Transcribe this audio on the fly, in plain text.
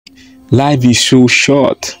Life is so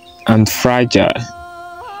short and fragile.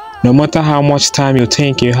 No matter how much time you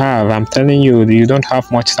think you have, I'm telling you, you don't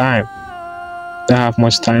have much time. Don't have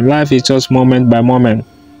much time. Life is just moment by moment.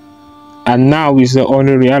 And now is the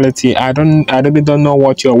only reality. I really don't know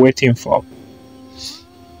what you're waiting for.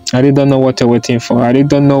 I really don't know what you're waiting for. I really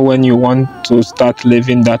don't know when you want to start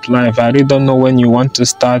living that life. I really don't know when you want to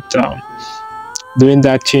start doing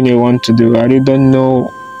that thing you want to do. I really don't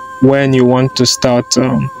know when you want to start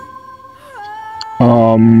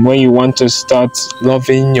when you want to start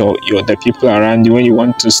loving the people around you, when you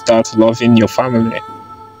want to start loving your family.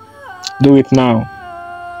 Do it now.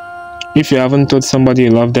 If you haven't told somebody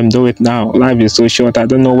you love them, do it now. Life is so short. I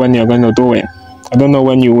don't know when you're going to do it. I don't know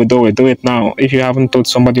when you will do it. Do it now. If you haven't told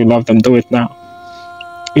somebody you love them, do it now.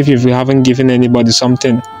 If you haven't given anybody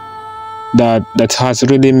something that has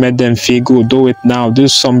really made them feel good, do it now. Do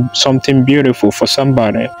something beautiful for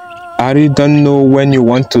somebody. I really don't know when you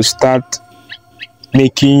want to start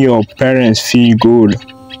making your parents feel good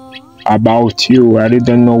about you. I really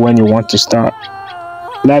don't know when you want to start.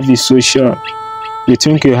 Life is so short. You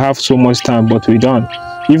think you have so much time, but we don't.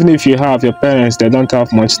 Even if you have your parents, they don't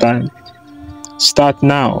have much time. Start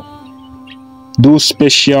now. Do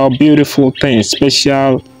special, beautiful things,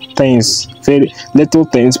 very little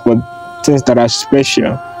things, but things that are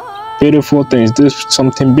special. Beautiful things. Do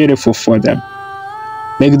something beautiful for them.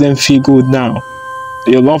 Make them feel good now.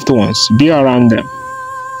 Your loved ones, be around them.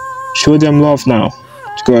 Show them love now,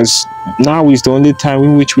 because now is the only time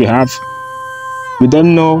in which we have. We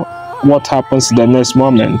don't know what happens the next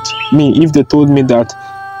moment. Me, if they told me that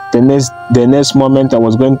the next moment I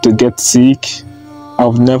was going to get sick, I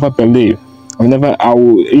would never believe.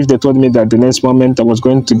 If they told me that the next moment I was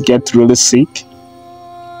going to get really sick,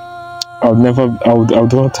 I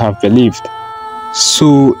would not have believed.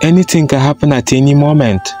 So anything can happen at any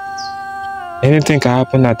moment. Anything can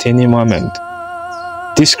happen at any moment.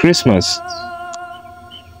 This Christmas,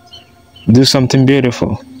 do something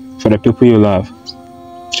beautiful for the people you love.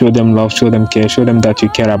 Show them love, show them care, show them that you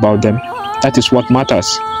care about them. That is what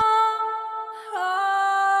matters.